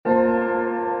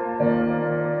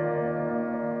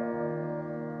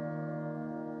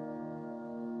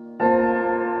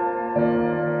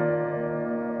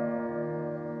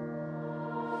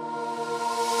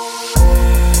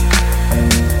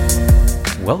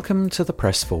Welcome to the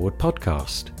Press Forward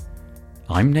podcast.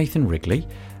 I'm Nathan Wrigley,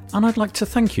 and I'd like to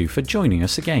thank you for joining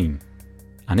us again.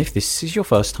 And if this is your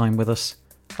first time with us,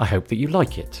 I hope that you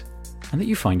like it and that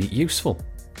you find it useful.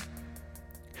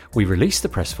 We release the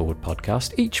Press Forward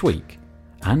podcast each week,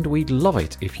 and we'd love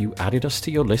it if you added us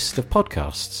to your list of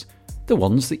podcasts, the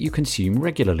ones that you consume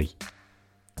regularly.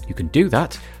 You can do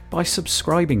that by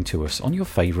subscribing to us on your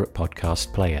favourite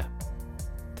podcast player.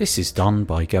 This is done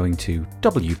by going to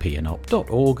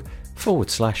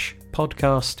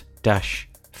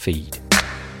wpnup.org/podcast-feed.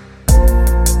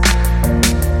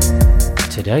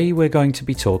 Today we're going to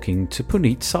be talking to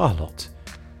Puneet Sahalot.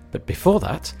 But before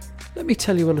that, let me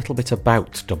tell you a little bit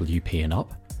about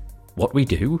WP&Up, what we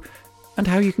do, and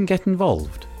how you can get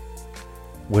involved.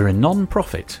 We're a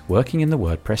non-profit working in the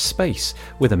WordPress space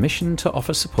with a mission to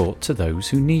offer support to those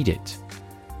who need it.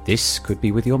 This could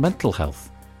be with your mental health,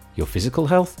 your physical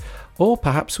health, or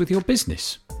perhaps with your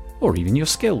business, or even your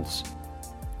skills.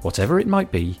 Whatever it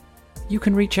might be, you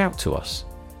can reach out to us.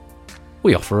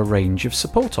 We offer a range of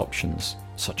support options,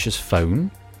 such as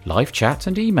phone, live chat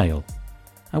and email,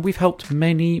 and we've helped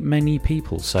many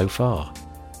people so far.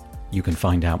 You can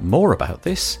find out more about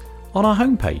this on our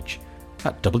homepage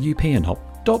at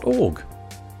wpnup.org.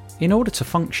 In order to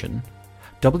function,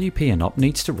 WP&Up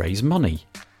needs to raise money,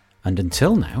 and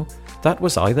until now, that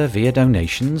was either via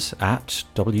donations at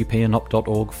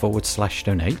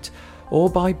wpnup.org/donate or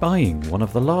by buying one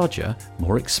of the larger,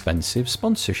 more expensive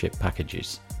sponsorship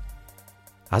packages.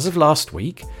 As of last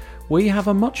week, we have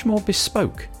a much more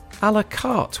bespoke, a la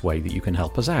carte way that you can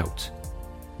help us out.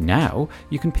 Now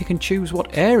you can pick and choose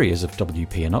what areas of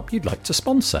WP&Up you'd like to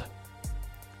sponsor.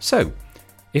 So,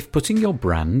 if putting your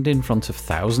brand in front of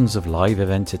thousands of live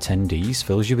event attendees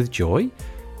fills you with joy,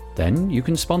 then you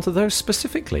can sponsor those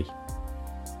specifically.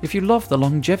 If you love the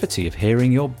longevity of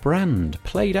hearing your brand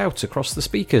played out across the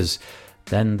speakers,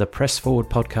 then the Press Forward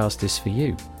podcast is for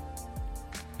you.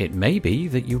 It may be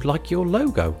that you'd like your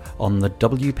logo on the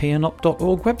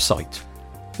wpnup.org website,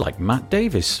 like Matt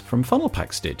Davis from Funnel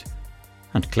Packs did.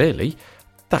 And clearly,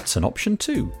 that's an option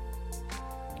too.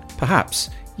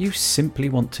 Perhaps you simply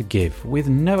want to give with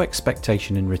no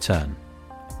expectation in return.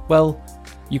 Well,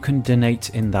 you can donate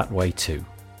in that way too.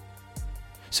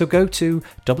 So go to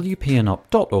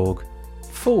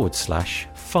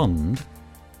wpnup.org/fund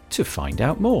to find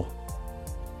out more.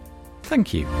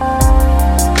 Thank you.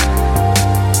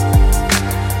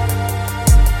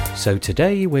 So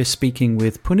today we're speaking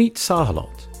with Puneet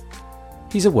Sahalot.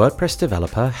 He's a WordPress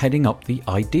developer heading up the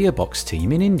IdeaBox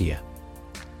team in India.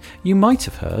 You might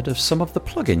have heard of some of the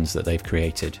plugins that they've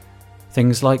created,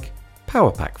 things like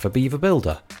PowerPack for Beaver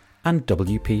Builder and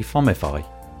WP Thomify.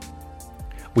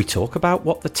 We talk about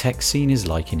what the tech scene is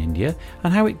like in India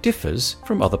and how it differs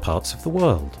from other parts of the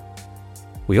world.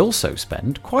 We also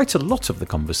spend quite a lot of the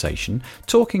conversation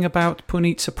talking about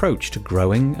Puneet's approach to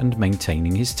growing and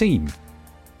maintaining his team,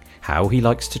 how he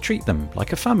likes to treat them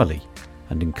like a family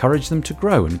and encourage them to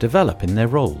grow and develop in their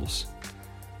roles.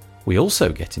 We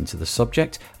also get into the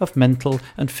subject of mental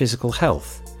and physical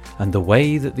health and the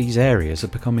way that these areas are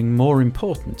becoming more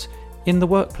important in the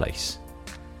workplace.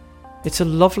 It's a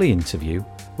lovely interview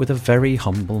with a very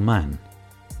humble man.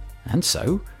 And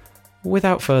so,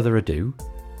 without further ado,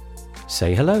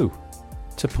 say hello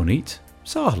to Puneet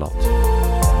Sahalot.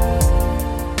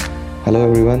 Hello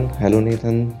everyone. Hello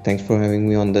Nathan. Thanks for having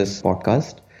me on this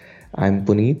podcast. I'm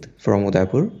Puneet from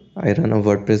Udaipur. I run a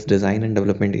WordPress design and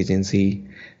development agency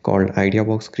called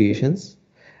IdeaBox Creations,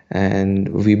 and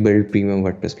we build premium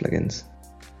WordPress plugins.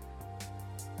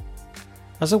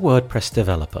 As a WordPress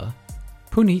developer,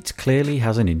 Puneet clearly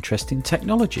has an interest in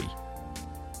technology,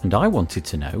 and I wanted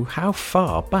to know how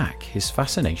far back his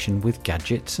fascination with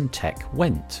gadgets and tech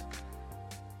went.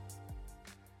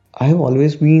 I've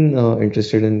always been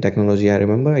interested in technology. I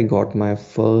remember I got my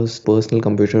first personal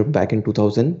computer back in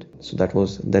 2000, so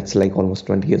that's like almost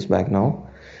 20 years back now.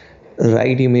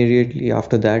 Right immediately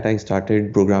after that, I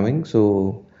started programming.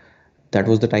 So that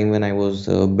was the time when I was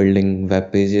building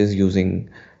web pages using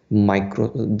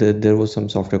there was some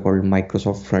software called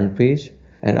Microsoft Front Page,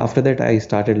 and after that I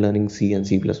started learning C and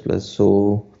C++.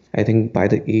 So I think by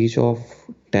the age of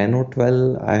 10 or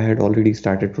 12 I had already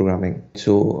started programming.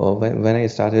 So when I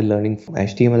started learning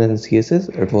HTML and CSS,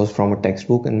 it was from a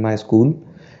textbook in my school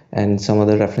and some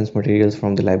other reference materials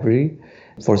from the library.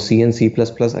 For C and C++,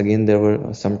 again there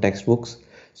were some textbooks.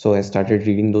 So I started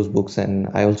reading those books, and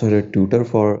I also had a tutor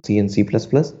for C and C++.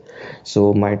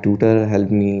 So my tutor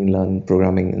helped me learn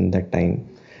programming in that time.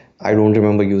 I don't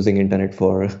remember using internet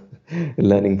for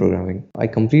learning programming. I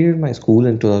completed my school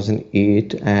in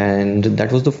 2008, and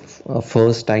that was the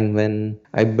first time when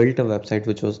I built a website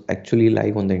which was actually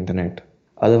live on the internet.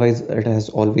 Otherwise, it has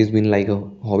always been like a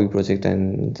hobby project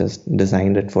and just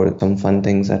designed it for some fun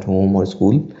things at home or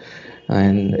school.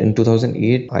 And in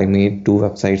 2008, I made two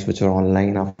websites which were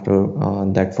online after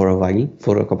that for a while,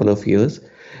 for a couple of years.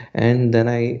 And then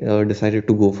I decided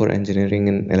to go for engineering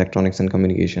in electronics and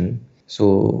communication.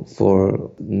 So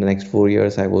for the next 4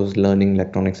 years, I was learning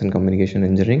electronics and communication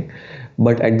engineering.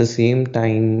 But at the same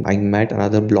time, I met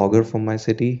another blogger from my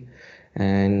city,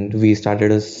 and we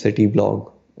started a city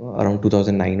blog around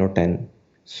 2009 or 10.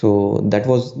 So that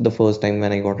was the first time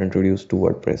when I got introduced to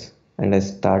WordPress, and I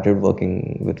started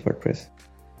working with WordPress.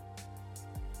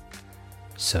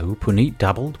 So Puneet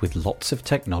dabbled with lots of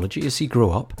technology as he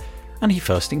grew up, and he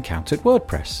first encountered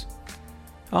WordPress.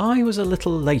 I was a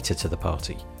little later to the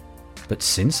party, but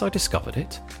since I discovered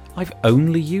it, I've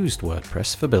only used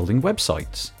WordPress for building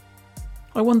websites.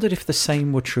 I wondered if the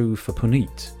same were true for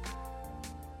Puneet.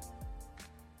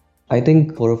 I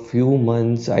think for a few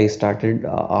months,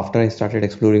 after I started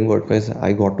exploring WordPress,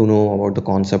 I got to know about the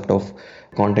concept of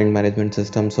content management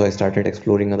system. So I started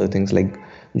exploring other things like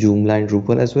Joomla and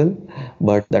Drupal as well.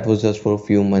 But that was just for a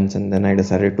few months, and then I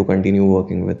decided to continue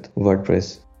working with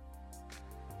WordPress.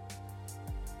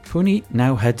 Puneet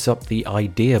now heads up the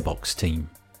IdeaBox team.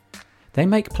 They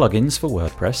make plugins for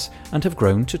WordPress and have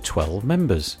grown to 12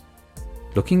 members.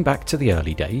 Looking back to the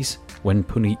early days, when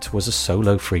Puneet was a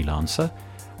solo freelancer,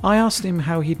 I asked him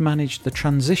how he'd managed the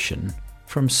transition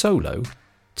from solo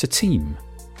to team.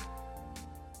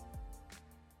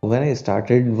 When I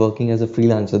started working as a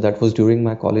freelancer, that was during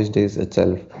my college days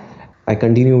itself. I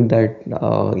continued that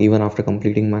even after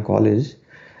completing my college.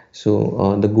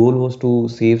 So the goal was to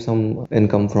save some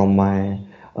income from my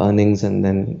earnings and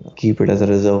then keep it as a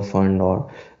reserve fund,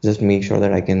 or just make sure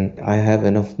that I have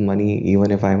enough money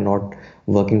even if I'm not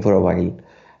working for a while.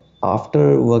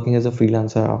 After working as a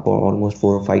freelancer for almost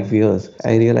 4 or 5 years,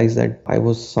 I realized that I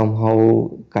was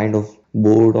somehow kind of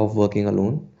bored of working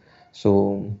alone.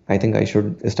 So I think I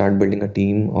should start building a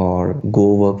team or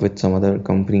go work with some other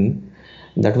company.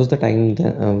 That was the time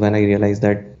when I realized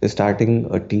that starting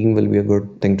a team will be a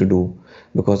good thing to do,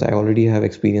 because I already have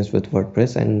experience with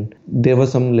WordPress and there were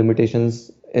some limitations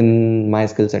in my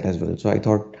skill set as well. So I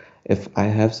thought if I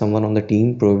have someone on the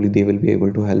team, probably they will be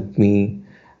able to help me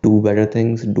do better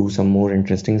things, do some more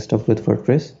interesting stuff with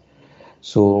WordPress.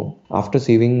 So after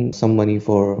saving some money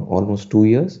for almost 2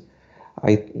 years,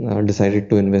 I decided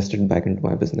to invest it back into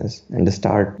my business and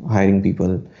start hiring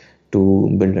people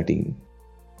to build a team.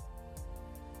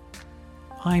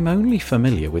 I'm only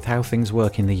familiar with how things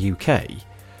work in the UK,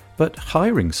 but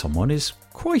hiring someone is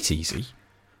quite easy.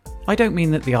 I don't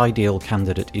mean that the ideal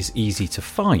candidate is easy to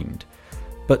find,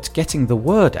 but getting the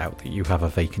word out that you have a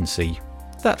vacancy,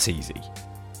 that's easy.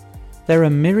 There are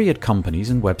myriad companies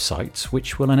and websites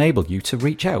which will enable you to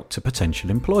reach out to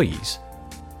potential employees.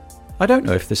 I don't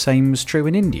know if the same was true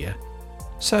in India,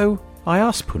 so I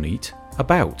asked Puneet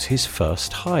about his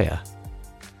first hire.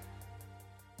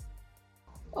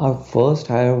 Our first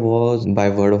hire was by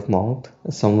word of mouth.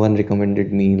 Someone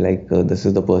recommended me, like, this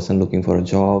is the person looking for a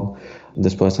job.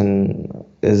 This person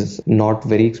is not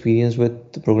very experienced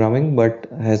with programming but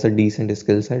has a decent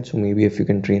skill set. So maybe if you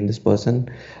can train this person,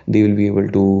 they will be able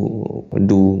to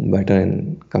do better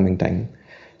in coming time.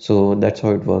 So that's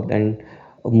how it worked. And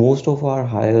most of our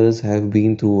hires have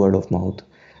been through word of mouth,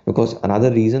 because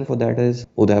another reason for that is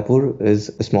Udaipur is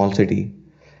a small city.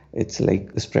 It's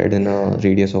like spread in a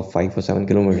radius of 5 or 7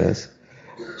 kilometers.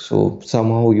 So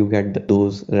somehow you get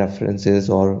those references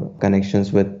or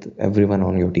connections with everyone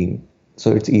on your team.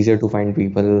 So it's easier to find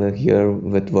people here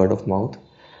with word of mouth.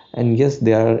 And yes,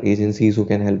 there are agencies who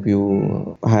can help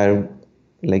you hire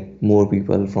like more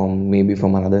people from maybe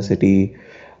from another city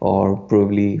or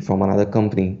probably from another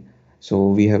company. So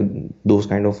we have those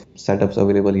kind of setups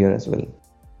available here as well.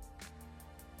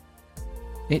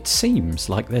 It seems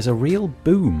like there's a real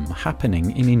boom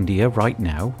happening in India right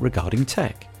now regarding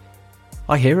tech.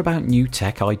 I hear about new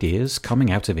tech ideas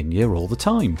coming out of India all the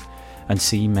time, and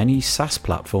see many SaaS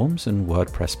platforms and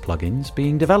WordPress plugins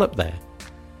being developed there.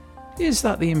 Is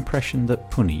that the impression that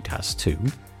Puneet has too?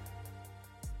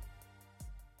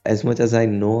 As much as I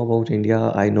know about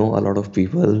India, I know a lot of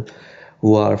people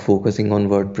who are focusing on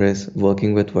WordPress,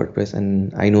 working with WordPress,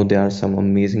 and I know there are some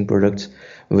amazing products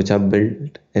which are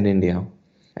built in India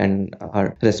and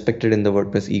are respected in the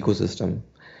WordPress ecosystem.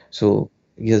 So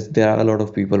Yes, there are a lot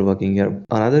of people working here.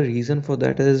 Another reason for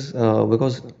that is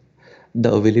because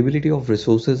the availability of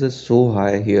resources is so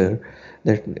high here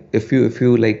that if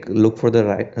you like look for the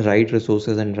right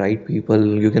resources and right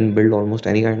people, you can build almost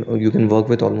any kind, or you can work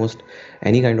with almost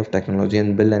any kind of technology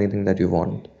and build anything that you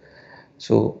want.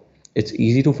 So it's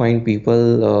easy to find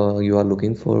people you are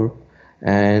looking for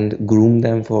and groom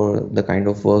them for the kind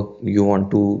of work you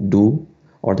want to do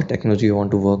or the technology you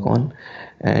want to work on.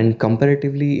 And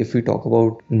comparatively, if we talk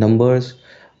about numbers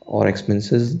or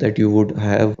expenses that you would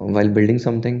have while building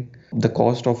something, the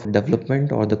cost of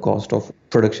development or the cost of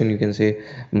production, you can say,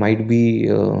 might be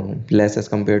less as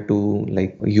compared to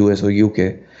like US or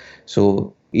UK.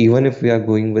 So even if we are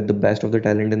going with the best of the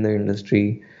talent in the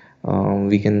industry,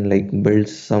 we can like build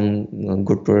some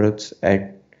good products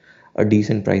at a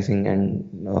decent pricing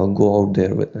and go out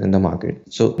there in the market.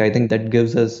 So I think that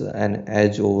gives us an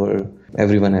edge over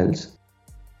everyone else.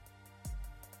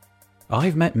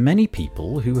 I've met many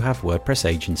people who have WordPress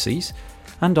agencies,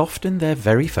 and often they're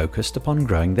very focused upon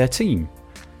growing their team.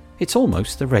 It's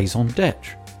almost a raison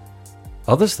d'etre.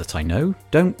 Others that I know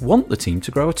don't want the team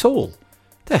to grow at all.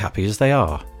 They're happy as they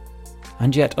are.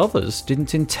 And yet others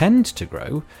didn't intend to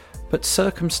grow, but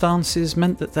circumstances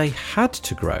meant that they had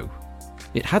to grow.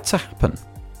 It had to happen.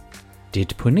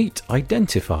 Did Puneet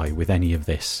identify with any of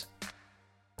this?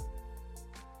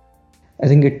 I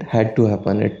think it had to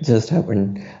happen. It just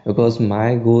happened because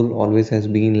my goal always has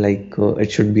been like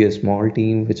it should be a small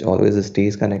team which always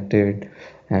stays connected,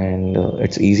 and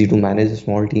it's easy to manage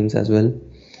small teams as well.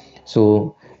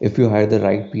 So if you hire the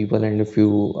right people and if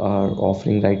you are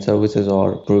offering right services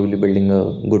or probably building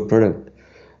a good product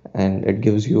and it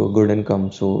gives you a good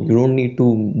income, so you don't need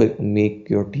to make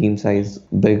your team size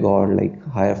big or like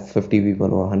hire 50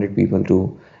 people or 100 people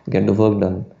to get the work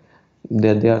done.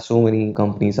 There are so many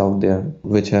companies out there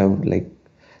which have like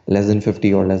less than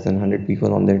 50 or less than 100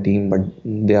 people on their team, but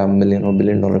they are million or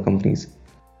billion dollar companies.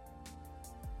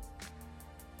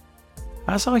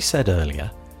 As I said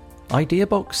earlier,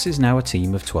 Ideabox is now a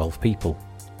team of 12 people.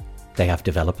 They have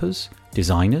developers,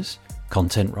 designers,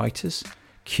 content writers,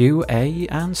 QA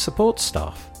and support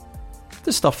staff.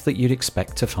 The stuff that you'd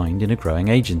expect to find in a growing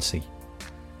agency.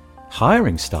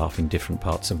 Hiring staff in different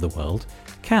parts of the world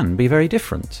can be very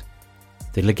different.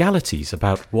 The legalities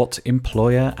about what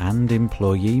employer and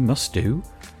employee must do,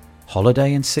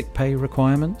 holiday and sick pay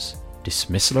requirements,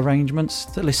 dismissal arrangements,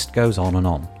 the list goes on and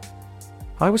on.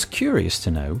 I was curious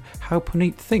to know how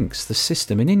Puneet thinks the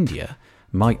system in India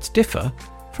might differ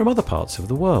from other parts of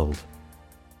the world.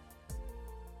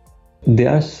 There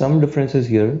are some differences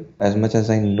here, as much as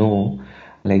I know.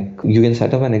 Like you can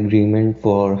set up an agreement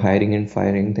for hiring and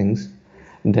firing things.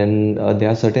 Then there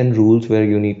are certain rules where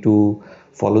you need to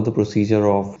follow the procedure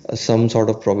of some sort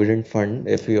of provident fund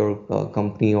if your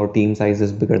company or team size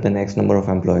is bigger than X number of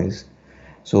employees.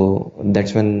 So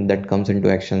that's when that comes into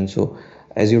action. So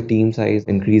as your team size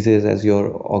increases, as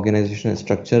your organizational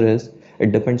structure is,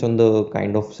 it depends on the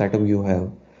kind of setup you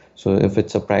have. So if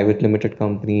it's a private limited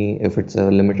company, if it's a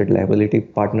limited liability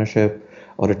partnership,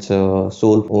 or it's a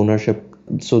sole ownership,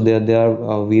 so there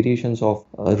are variations of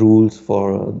rules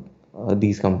for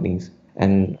these companies.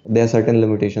 And there are certain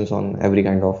limitations on every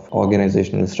kind of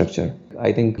organizational structure.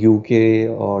 I think UK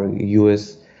or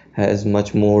US has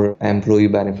much more employee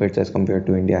benefits as compared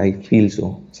to India. I feel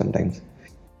so sometimes.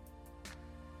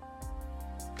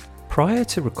 Prior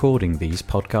to recording these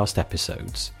podcast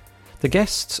episodes, the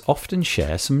guests often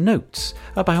share some notes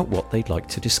about what they'd like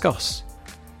to discuss.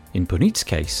 In Puneet's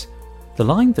case, the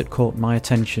line that caught my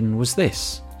attention was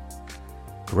this: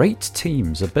 great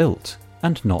teams are built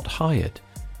and not hired.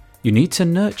 You need to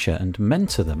nurture and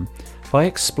mentor them by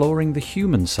exploring the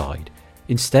human side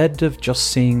instead of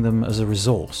just seeing them as a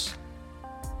resource.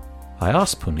 I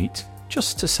asked Puneet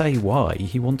just to say why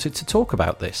he wanted to talk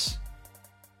about this.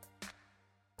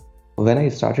 When I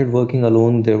started working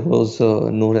alone, there was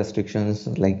no restrictions.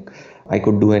 Like I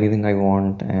could do anything I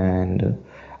want, and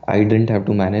I didn't have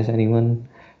to manage anyone.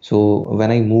 So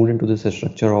when I moved into this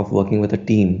structure of working with a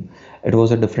team, it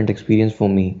was a different experience for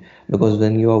me, because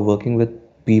when you are working with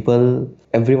people,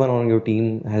 everyone on your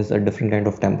team has a different kind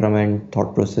of temperament,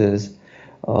 thought process,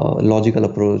 logical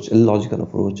approach, illogical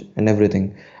approach, and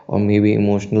everything, or maybe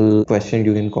emotional question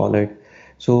you can call it.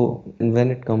 So when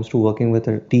it comes to working with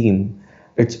a team,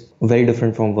 it's very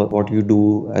different from what you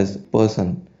do as a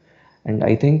person. And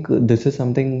I think this is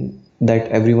something that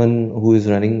everyone who is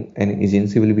running an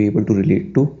agency will be able to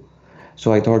relate to.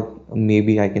 So I thought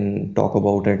maybe I can talk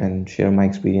about it and share my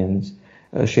experience,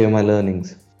 share my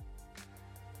learnings.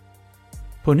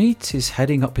 Puneet is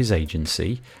heading up his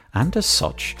agency, and as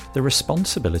such, the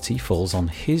responsibility falls on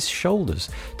his shoulders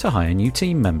to hire new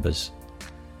team members.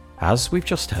 As we've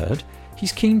just heard,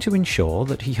 he's keen to ensure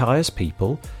that he hires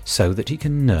people so that he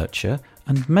can nurture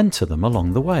and mentor them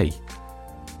along the way.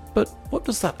 But what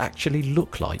does that actually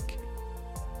look like?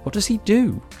 What does he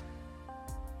do?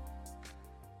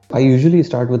 I usually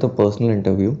start with a personal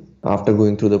interview. After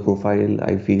going through the profile,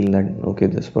 I feel that okay,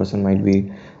 this person might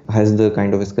be has the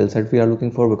kind of skill set we are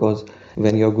looking for, because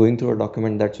when you're going through a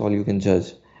document, that's all you can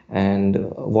judge. And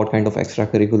what kind of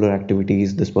extracurricular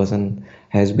activities this person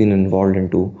has been involved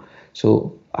into.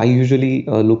 So I usually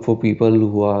look for people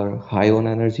who are high on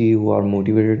energy, who are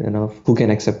motivated enough, who can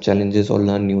accept challenges or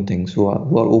learn new things, who are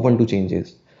open to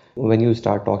changes. When you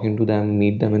start talking to them,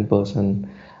 meet them in person,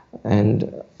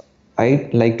 and I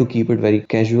like to keep it very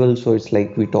casual, so it's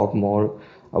like we talk more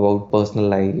about personal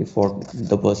life, what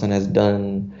the person has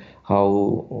done,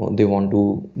 how they want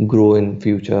to grow in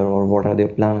future, or what are their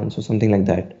plans, or something like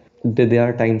that. There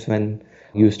are times when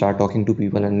you start talking to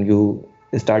people and you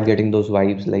start getting those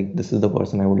vibes like this is the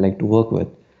person I would like to work with.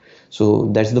 So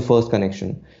that's the first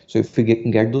connection. So if we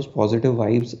get those positive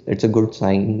vibes, it's a good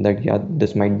sign that yeah,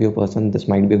 this might be a person, this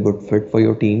might be a good fit for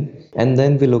your team. And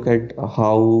then we look at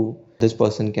how this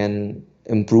person can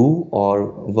improve or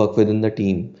work within the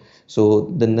team.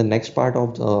 So then the next part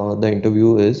of the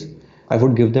interview is I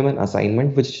would give them an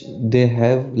assignment which they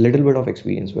have little bit of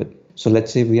experience with. So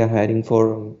let's say we are hiring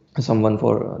for someone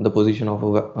for the position of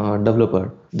a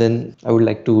developer. Then I would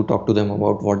like to talk to them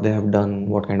about what they have done,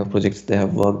 what kind of projects they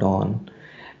have worked on,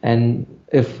 and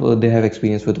if they have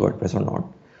experience with WordPress or not.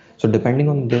 So depending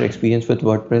on their experience with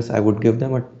WordPress, I would give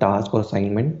them a task or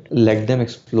assignment, let them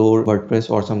explore WordPress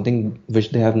or something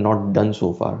which they have not done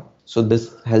so far. So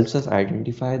this helps us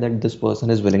identify that this person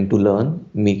is willing to learn,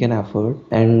 make an effort,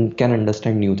 and can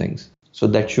understand new things. So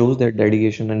that shows their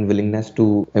dedication and willingness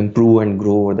to improve and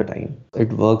grow over the time.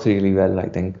 It works really well, I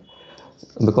think.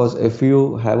 Because if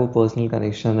you have a personal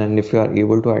connection and if you are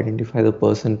able to identify the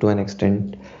person to an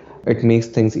extent, it makes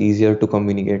things easier to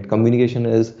communicate. Communication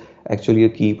is actually a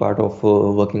key part of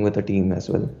working with a team as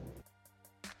well.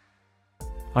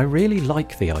 I really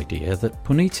like the idea that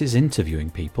Puneet is interviewing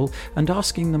people and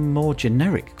asking them more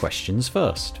generic questions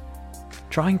first,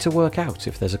 trying to work out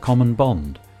if there's a common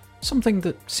bond, something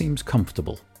that seems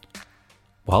comfortable.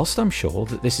 Whilst I'm sure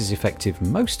that this is effective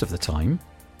most of the time,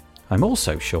 I'm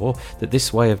also sure that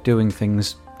this way of doing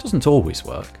things doesn't always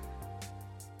work.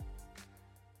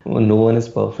 No one is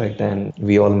perfect and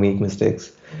we all make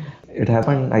mistakes. It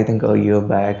happened, I think, a year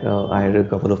back. I had a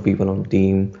couple of people on the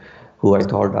team who I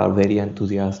thought are very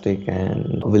enthusiastic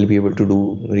and will be able to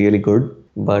do really good.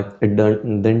 But it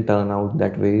didn't turn out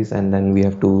that ways, and then we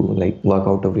have to work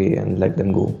out a way and let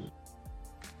them go.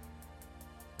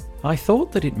 I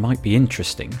thought that it might be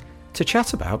interesting to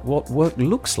chat about what work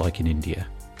looks like in India.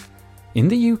 In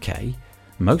the UK,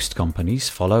 most companies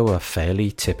follow a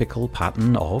fairly typical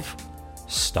pattern of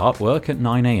start work at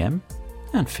 9 a.m.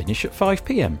 and finish at 5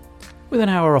 p.m. with an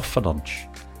hour off for lunch.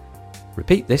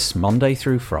 Repeat this Monday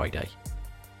through Friday.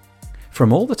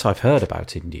 From all that I've heard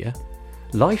about India,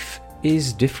 life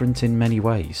is different in many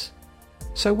ways.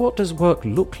 So what does work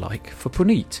look like for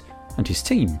Puneet and his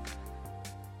team?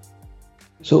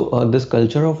 So this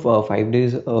culture of 5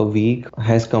 days a week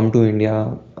has come to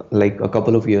India like a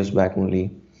couple of years back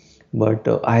only. But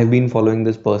I have been following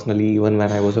this personally even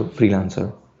when I was a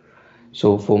freelancer.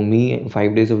 So for me,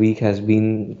 5 days a week has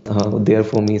been there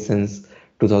for me since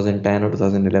 2010 or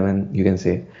 2011, you can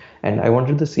say. And I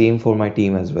wanted the same for my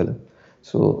team as well.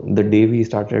 So the day we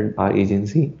started our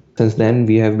agency, since then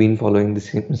we have been following the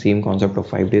same concept of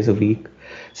 5 days a week.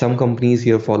 Some companies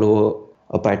here follow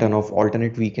a pattern of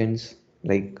alternate weekends,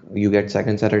 like you get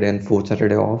second Saturday and fourth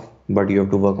Saturday off, but you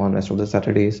have to work on rest of the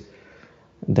Saturdays.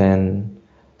 Then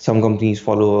some companies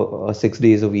follow 6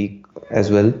 days a week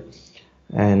as well.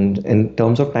 And in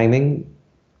terms of timing,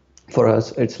 for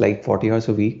us, it's like 40 hours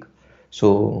a week.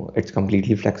 So it's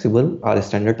completely flexible. Our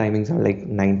standard timings are like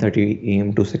 9:30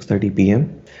 a.m. to 6:30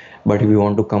 p.m. But if you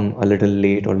want to come a little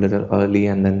late or a little early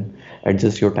and then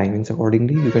adjust your timings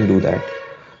accordingly, you can do that.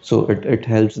 So it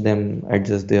helps them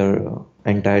adjust their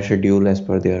entire schedule as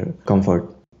per their comfort.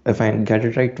 If I get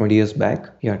it right, 20 years back.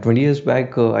 Yeah, 20 years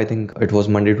back, I think it was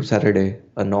Monday to Saturday,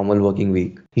 a normal working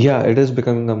week. Yeah, it is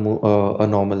becoming a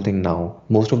normal thing now.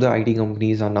 Most of the IT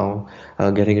companies are now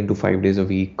getting into 5 days a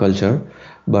week culture,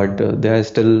 but there are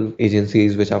still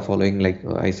agencies which are following, like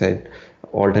I said,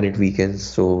 alternate weekends.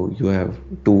 So you have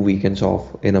 2 weekends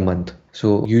off in a month.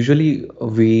 So usually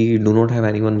we do not have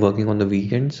anyone working on the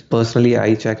weekends. Personally,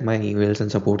 I check my emails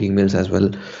and support emails as well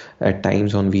at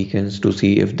times on weekends to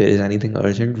see if there is anything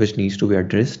urgent which needs to be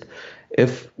addressed.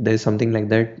 If there's something like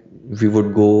that, we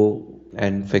would go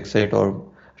and fix it or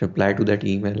reply to that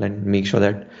email and make sure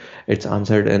that it's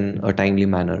answered in a timely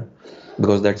manner,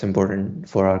 because that's important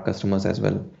for our customers as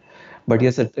well. But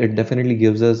yes, it definitely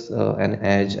gives us an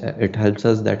edge. It helps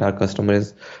us that our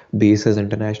customers base is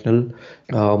international.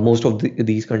 Most of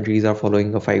these countries are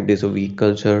following a 5 days a week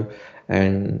culture,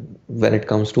 and when it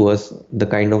comes to us, the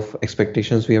kind of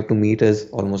expectations we have to meet is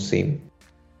almost same.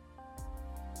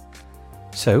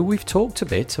 So we've talked a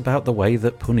bit about the way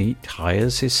that Puneet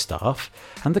hires his staff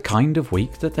and the kind of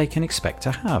week that they can expect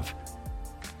to have.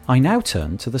 I now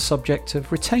turn to the subject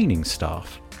of retaining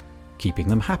staff, keeping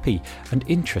them happy and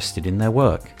interested in their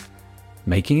work,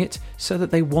 making it so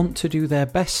that they want to do their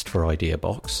best for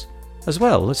IdeaBox, as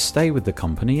well as stay with the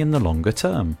company in the longer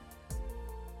term.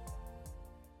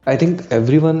 I think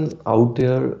everyone out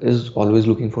there is always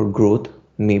looking for growth,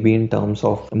 maybe in terms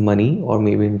of money or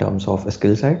maybe in terms of a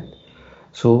skill set.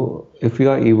 So if you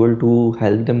are able to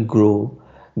help them grow,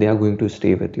 they are going to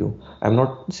stay with you. I'm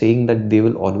not saying that they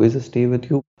will always stay with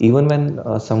you. Even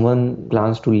when someone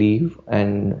plans to leave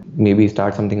and maybe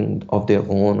start something of their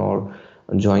own or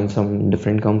join some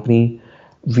different company,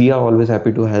 we are always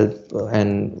happy to help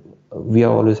and we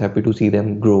are always happy to see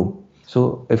them grow.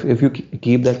 So if you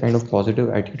keep that kind of positive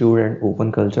attitude and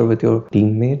open culture with your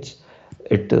teammates,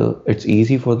 it's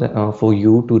easy for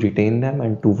you to retain them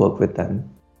and to work with them.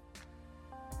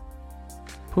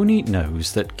 Puneet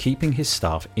knows that keeping his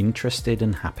staff interested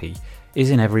and happy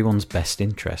is in everyone's best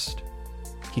interest.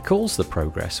 He calls the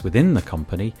progress within the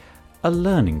company a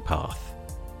learning path,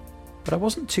 but I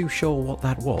wasn't too sure what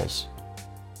that was.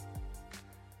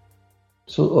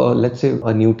 So let's say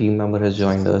a new team member has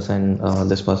joined us and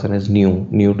this person is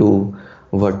new to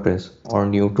WordPress or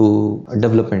new to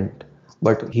development,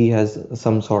 but he has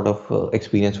some sort of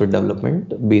experience with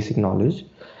development, basic knowledge,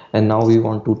 and now we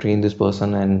want to train this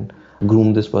person and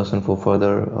groom this person for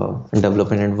further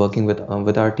development and working with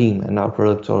our team and our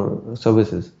products or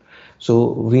services.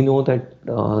 So we know that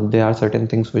there are certain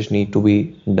things which need to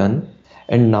be done,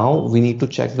 and now we need to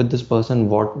check with this person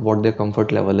what their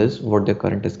comfort level is, what their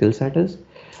current skill set is.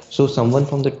 So someone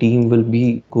from the team will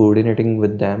be coordinating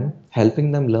with them,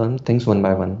 helping them learn things one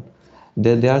by one.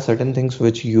 There are certain things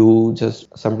which you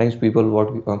just sometimes people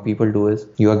do is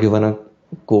you are given a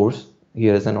course.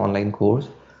 Here is an online course.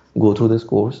 Go through this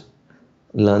course,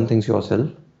 learn things yourself,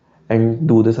 and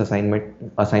do this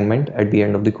assignment at the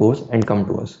end of the course and come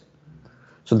to us.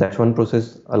 So that's one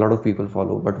process a lot of people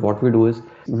follow. But what we do is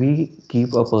we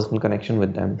keep a personal connection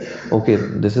with them. Okay,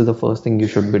 this is the first thing you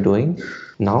should be doing.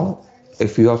 Now,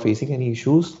 if you are facing any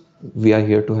issues, we are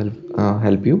here to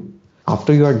help you.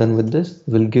 After you are done with this,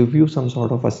 we'll give you some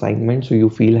sort of assignment so you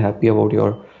feel happy about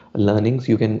your learnings.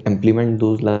 You can implement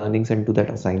those learnings into that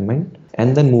assignment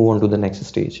and then move on to the next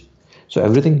stage. So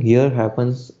everything here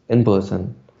happens in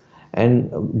person,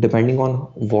 and depending on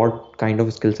what kind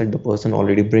of skill set the person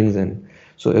already brings in.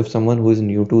 So if someone who is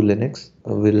new to Linux,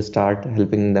 we'll start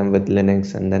helping them with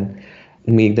Linux and then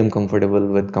make them comfortable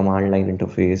with command line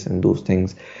interface and those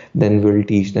things. Then we'll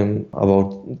teach them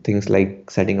about things like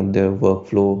setting up their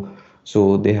workflow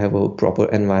so they have a proper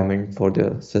environment for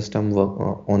their system work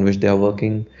on which they are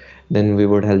working. Then we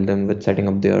would help them with setting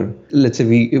up their, let's say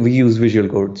we use Visual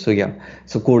Code, so yeah,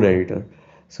 so code editor.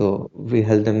 So we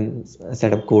help them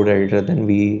set up code editor. Then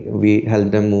we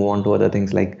help them move on to other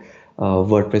things like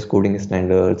WordPress coding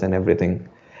standards and everything.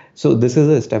 So this is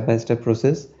a step-by-step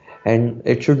process, and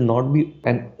it should not be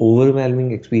an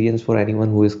overwhelming experience for anyone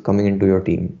who is coming into your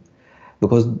team,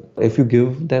 because if you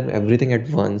give them everything at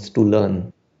once to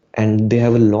learn and they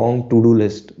have a long to-do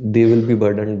list, they will be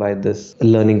burdened by this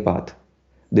learning path.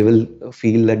 They will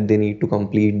feel that they need to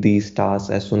complete these tasks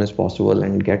as soon as possible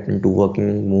and get into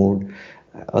working mode.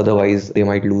 Otherwise, they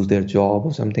might lose their job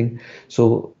or something.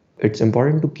 So it's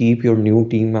important to keep your new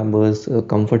team members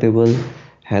comfortable,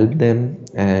 help them,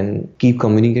 and keep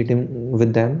communicating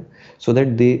with them so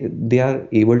that they are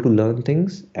able to learn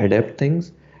things, adapt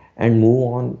things, and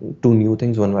move on to new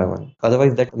things one by one.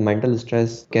 Otherwise, that mental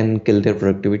stress can kill their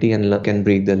productivity and can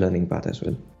break their learning path as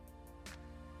well.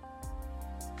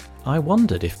 I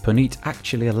wondered if Puneet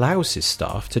actually allows his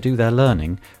staff to do their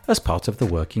learning as part of the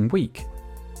working week,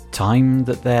 time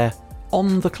that they're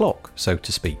on the clock, so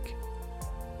to speak.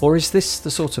 Or is this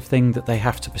the sort of thing that they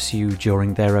have to pursue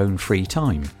during their own free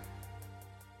time?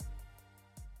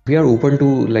 We are open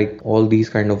to like all these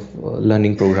kind of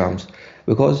learning programs,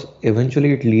 because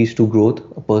eventually it leads to growth,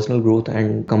 personal growth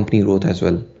and company growth as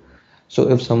well. So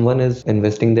if someone is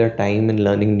investing their time in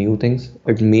learning new things,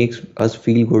 it makes us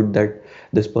feel good that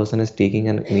this person is taking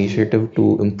an initiative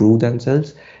to improve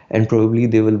themselves, and probably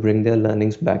they will bring their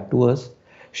learnings back to us,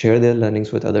 share their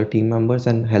learnings with other team members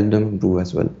and help them improve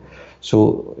as well.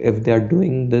 So if they are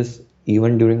doing this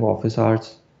even during office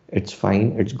hours, it's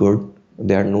fine, it's good.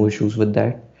 There are no issues with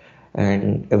that.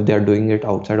 And if they are doing it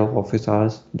outside of office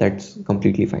hours, that's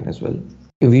completely fine as well.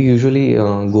 We usually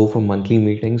go for monthly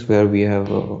meetings where we have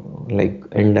like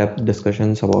in-depth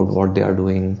discussions about what they are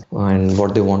doing and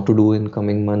what they want to do in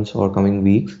coming months or coming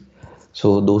weeks.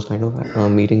 So those kind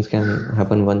of meetings can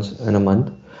happen once in a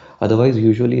month. Otherwise,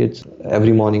 usually it's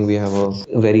every morning we have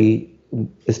a very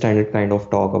standard kind of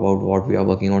talk about what we are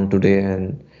working on today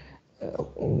and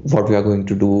what we are going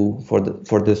to do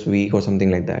for this week or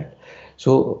something like that.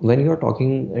 So when you are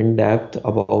talking in depth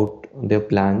about their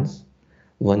plans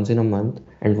once in a month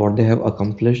and what they have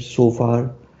accomplished so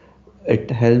far, it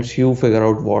helps you figure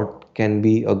out what can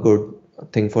be a good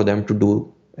thing for them to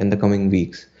do in the coming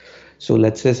weeks. So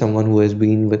let's say someone who has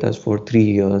been with us for 3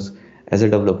 years as a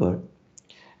developer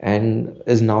and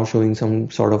is now showing some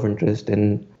sort of interest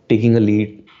in taking a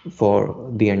lead for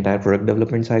the entire product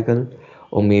development cycle,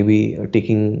 or maybe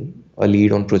taking a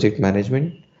lead on project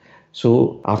management.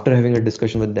 So after having a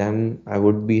discussion with them, I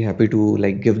would be happy to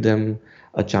like give them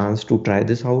a chance to try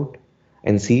this out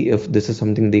and see if this is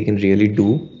something they can really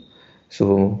do.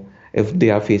 So if they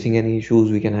are facing any issues,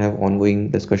 we can have ongoing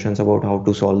discussions about how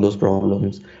to solve those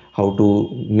problems, how to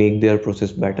make their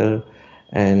process better.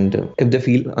 And if they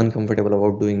feel uncomfortable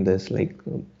about doing this, like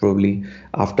probably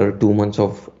after 2 months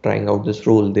of trying out this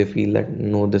role, they feel that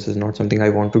no, this is not something I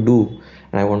want to do,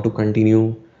 and I want to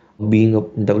continue being a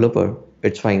developer,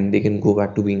 it's fine. They can go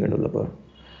back to being a developer.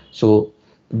 So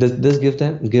this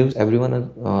gives everyone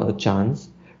a chance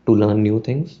to learn new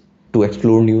things, to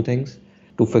explore new things,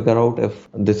 to figure out if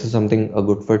this is something a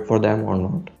good fit for them or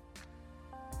not.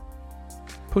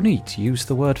 Puneet used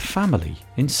the word family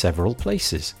in several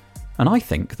places, and I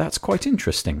think that's quite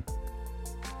interesting.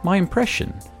 My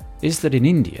impression is that in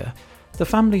India, the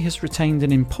family has retained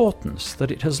an importance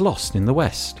that it has lost in the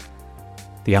West.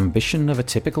 The ambition of a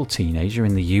typical teenager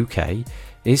in the UK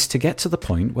is to get to the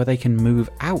point where they can move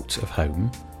out of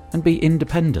home and be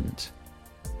independent.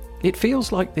 It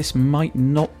feels like this might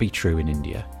not be true in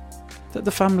India, that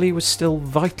the family was still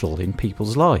vital in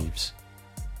people's lives.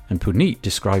 And Puneet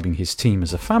describing his team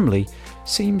as a family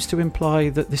seems to imply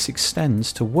that this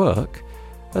extends to work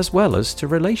as well as to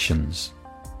relations.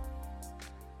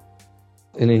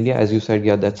 In India, as you said,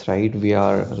 yeah, that's right. We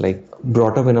are like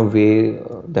brought up in a way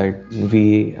that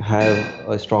we have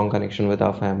a strong connection with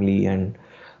our family. And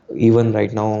even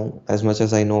right now, as much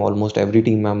as I know, almost every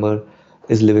team member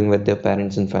is living with their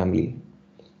parents and family,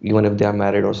 even if they are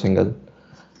married or single.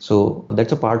 So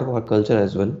that's a part of our culture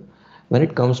as well. When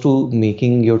it comes to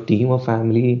making your team a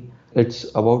family, it's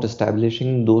about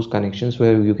establishing those connections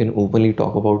where you can openly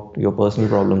talk about your personal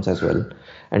problems as well,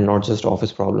 and not just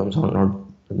office problems or not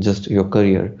just your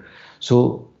career.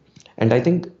 So, and I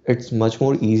think it's much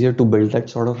more easier to build that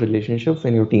sort of relationship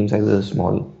when your team size is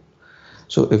small.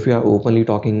 So if you are openly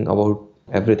talking about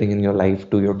everything in your life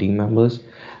to your team members,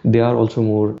 they are also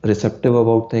more receptive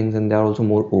about things and they are also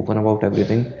more open about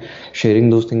everything, sharing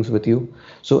those things with you.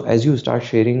 So as you start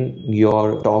sharing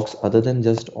your talks other than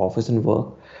just office and work,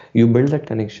 you build that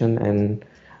connection and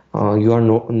you are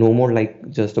no more like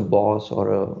just a boss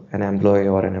or an employee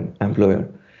or an employer.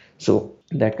 So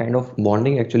that kind of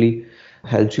bonding actually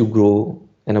helps you grow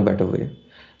in a better way.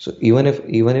 So even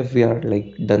if we are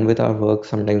like done with our work,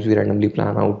 sometimes we randomly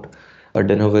plan out a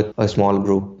dinner with a small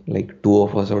group, like two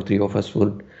of us or three of us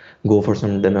would go for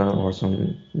some dinner or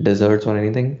some desserts or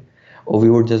anything, or we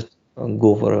would just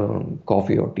go for a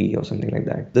coffee or tea or something like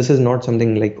that. This is not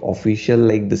something like official,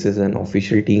 like this is an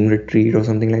official team retreat or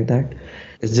something like that.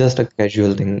 It's just a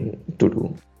casual thing to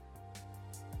do.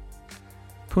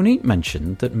 Puneet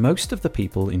mentioned that most of the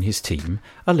people in his team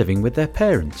are living with their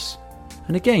parents.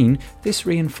 And again, this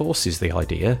reinforces the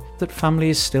idea that family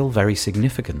is still very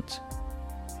significant.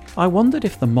 I wondered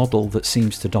if the model that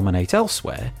seems to dominate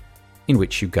elsewhere, in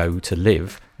which you go to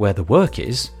live where the work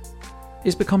is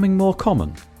becoming more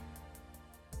common.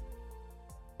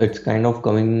 It's kind of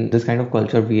coming, this kind of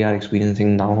culture we are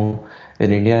experiencing now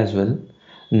in India as well.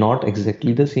 Not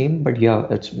exactly the same, but yeah,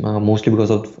 it's mostly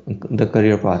because of the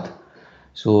career path.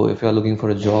 So if you're looking for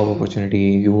a job opportunity,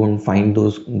 you won't find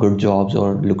those good jobs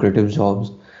or lucrative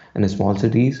jobs in small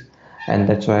cities. And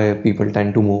that's why people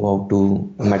tend to move out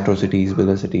to metro cities,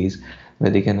 bigger cities,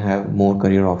 where they can have more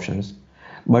career options.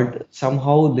 But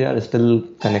somehow they are still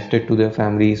connected to their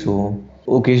family. So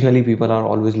occasionally people are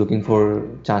always looking for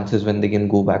chances when they can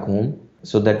go back home.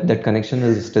 So that connection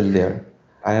is still there.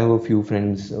 I have a few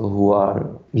friends who are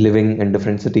living in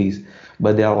different cities,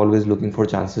 but they are always looking for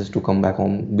chances to come back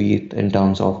home, be it in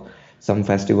terms of some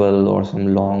festival or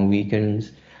some long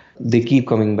weekends. They keep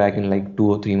coming back in like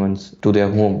 2 or 3 months to their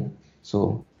home.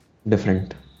 So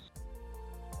different.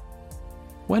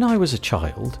 When I was a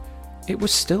child, it was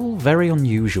still very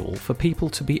unusual for people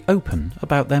to be open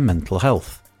about their mental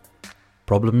health.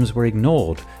 Problems were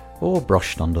ignored or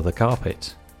brushed under the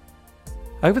carpet.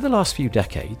 Over the last few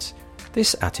decades,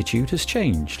 this attitude has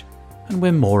changed, and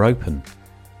we're more open.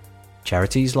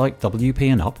 Charities like WP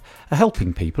and Up are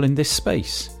helping people in this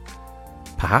space.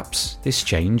 Perhaps this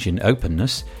change in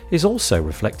openness is also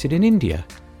reflected in India.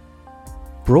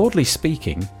 Broadly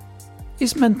speaking,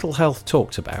 is mental health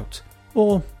talked about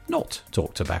or not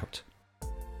talked about?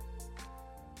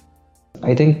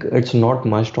 I think it's not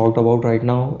much talked about right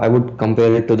now. I would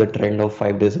compare it to the trend of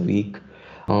 5 days a week,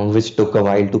 which took a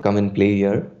while to come in play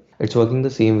here. It's working the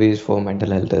same ways for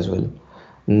mental health as well.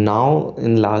 Now,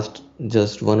 in last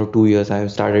just 1 or 2 years, I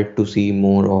have started to see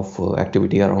more of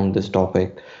activity around this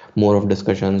topic, more of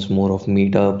discussions, more of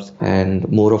meetups, and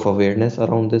more of awareness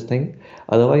around this thing.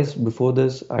 Otherwise, before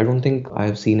this, I don't think I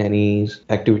have seen any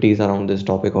activities around this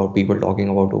topic or people talking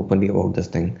about openly about this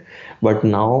thing. But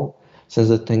now, since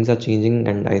the things are changing,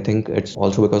 and I think it's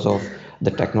also because of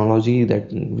the technology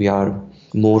that we are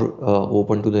more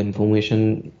open to the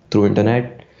information through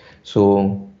internet.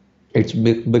 So it's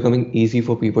becoming easy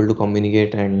for people to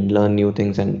communicate and learn new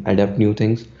things and adapt new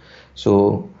things.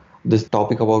 So this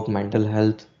topic about mental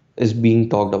health is being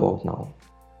talked about now.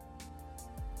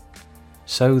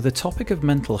 So the topic of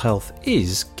mental health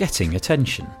is getting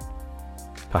attention.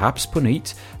 Perhaps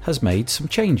Puneet has made some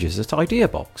changes at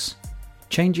IdeaBox,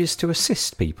 changes to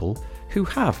assist people who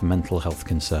have mental health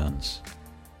concerns.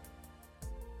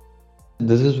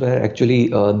 This is where actually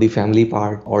the family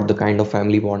part or the kind of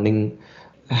family bonding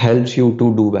helps you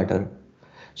to do better.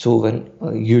 So when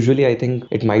usually I think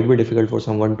it might be difficult for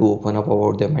someone to open up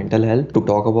about their mental health, to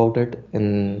talk about it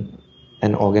in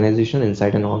an organization,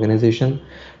 inside an organization,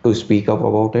 to speak up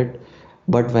about it.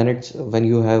 But when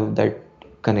you have that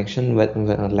connection,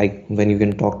 like when you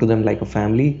can talk to them like a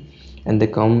family, and they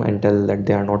come and tell that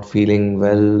they are not feeling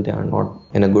well, they are not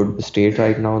in a good state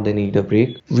right now, they need a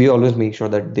break. We always make sure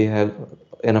that they have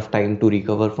enough time to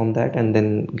recover from that and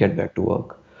then get back to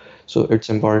work. So it's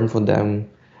important for them.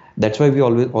 That's why we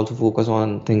always also focus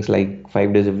on things like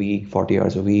 5 days a week, 40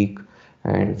 hours a week,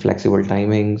 and flexible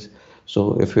timings.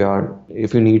 So if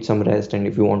you need some rest and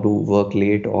if you want to work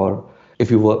late or if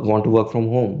you want to work from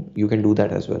home, you can do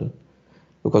that as well.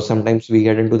 Because sometimes we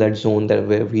get into that zone that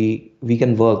where we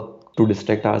can work to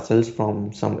distract ourselves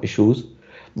from some issues,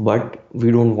 but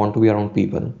we don't want to be around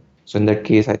people. So in that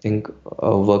case, I think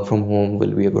work from home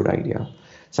will be a good idea.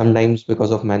 Sometimes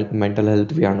because of mental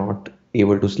health, we are not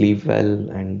able to sleep well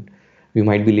and we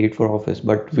might be late for office,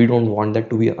 but we don't want that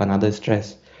to be another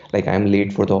stress. Like I'm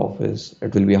late for the office,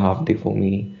 it will be a half day for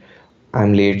me.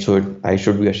 I'm late, so I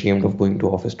should be ashamed of going to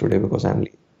office today because I'm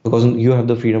late. Because you have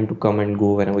the freedom to come and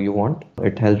go whenever you want,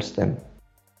 it helps them.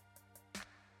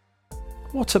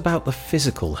 What about the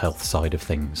physical health side of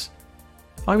things?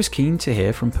 I was keen to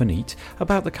hear from Puneet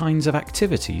about the kinds of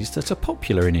activities that are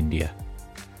popular in India.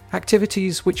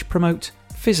 Activities which promote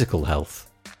physical health.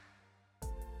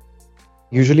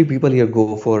 Usually people here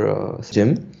go for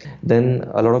gym. Then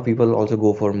a lot of people also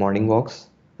go for morning walks.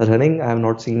 Running, I have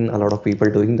not seen a lot of people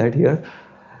doing that here.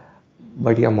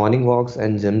 But yeah, morning walks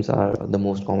and gyms are the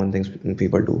most common things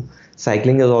people do.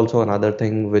 Cycling is also another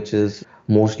thing which is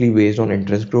mostly based on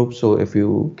interest groups. So if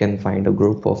you can find a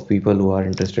group of people who are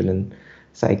interested in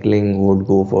cycling, who would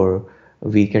go for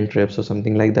weekend trips or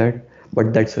something like that.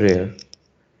 But that's rare.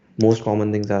 Most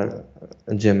common things are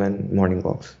gym and morning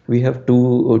walks. We have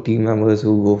two team members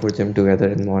who go for gym together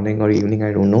in morning or evening,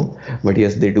 I don't know. But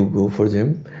yes, they do go for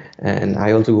gym. And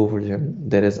I also go for gym.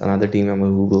 There is another team member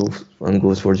who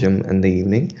goes for gym in the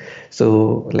evening.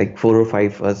 So like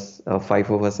five of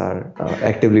us are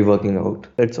actively working out.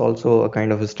 It's also a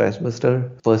kind of a stress buster.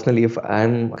 Personally, if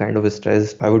I'm kind of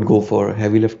stressed, I would go for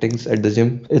heavy liftings at the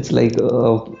gym. It's like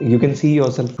you can see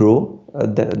yourself grow.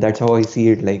 That's how I see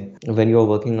it. Like when you're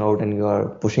working out and you are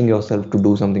pushing yourself to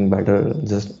do something better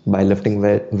just by lifting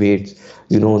weights,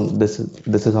 this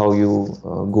is how you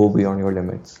go beyond your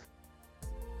limits.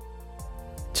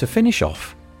 To finish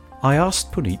off, I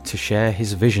asked Puneet to share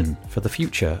his vision for the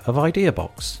future of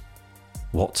IdeaBox.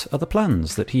 What are the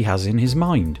plans that he has in his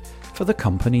mind for the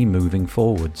company moving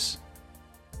forwards?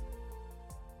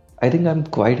 I think I'm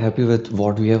quite happy with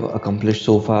what we have accomplished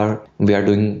so far. We are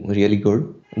doing really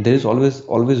good. There is always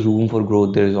room for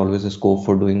growth. There is always a scope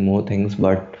for doing more things,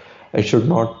 but it should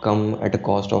not come at a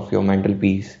cost of your mental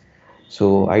peace.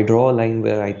 So I draw a line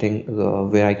where I think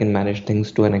where I can manage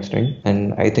things to an extent,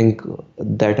 and I think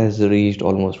that has reached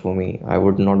almost for me. I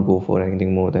would not go for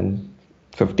anything more than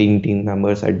 15 team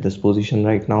members at this position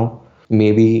right now.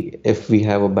 Maybe if we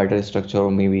have a better structure,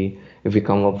 or maybe if we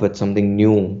come up with something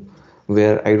new,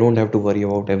 where I don't have to worry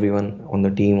about everyone on the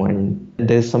team and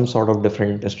there's some sort of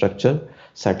different structure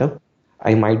setup.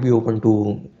 I might be open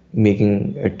to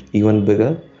making it even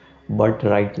bigger, but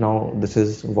right now this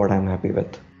is what I'm happy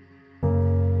with.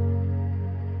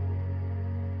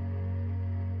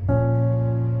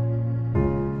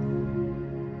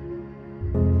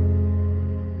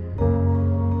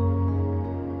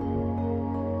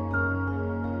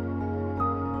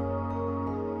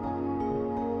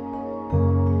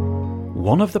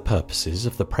 One of the purposes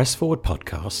of the Press Forward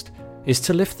podcast is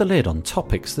to lift the lid on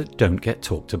topics that don't get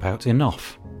talked about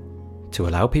enough, to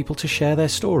allow people to share their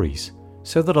stories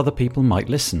so that other people might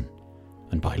listen,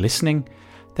 and by listening,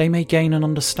 they may gain an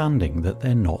understanding that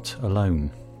they're not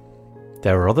alone.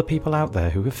 There are other people out there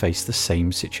who have faced the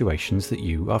same situations that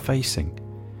you are facing.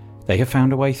 They have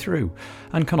found a way through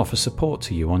and can offer support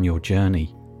to you on your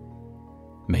journey.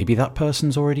 Maybe that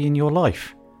person's already in your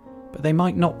life, but they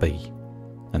might not be.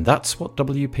 And that's what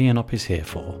WPN Up is here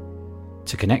for,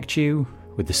 to connect you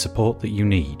with the support that you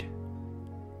need.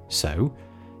 So,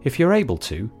 if you're able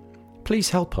to, please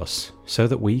help us so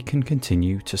that we can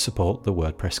continue to support the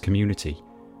WordPress community.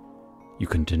 You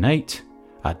can donate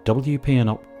at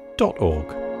wpnup.org.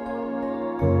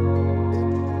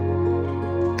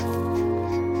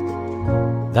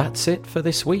 That's it for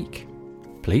this week.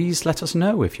 Please let us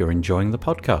know if you're enjoying the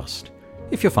podcast,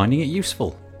 if you're finding it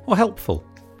useful or helpful.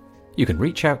 You can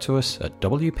reach out to us at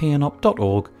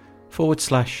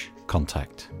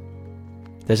wpnup.org/contact.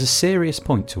 There's a serious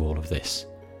point to all of this,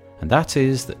 and that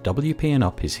is that WPN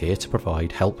Up is here to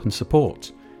provide help and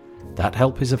support. That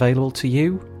help is available to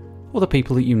you or the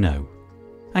people that you know,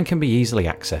 and can be easily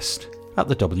accessed at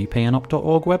the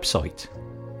wpnup.org website.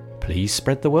 Please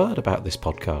spread the word about this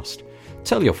podcast,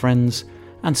 tell your friends,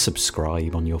 and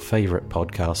subscribe on your favourite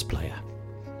podcast player.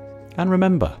 And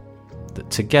remember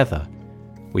that together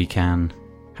we can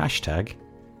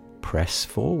 #press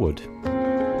forward.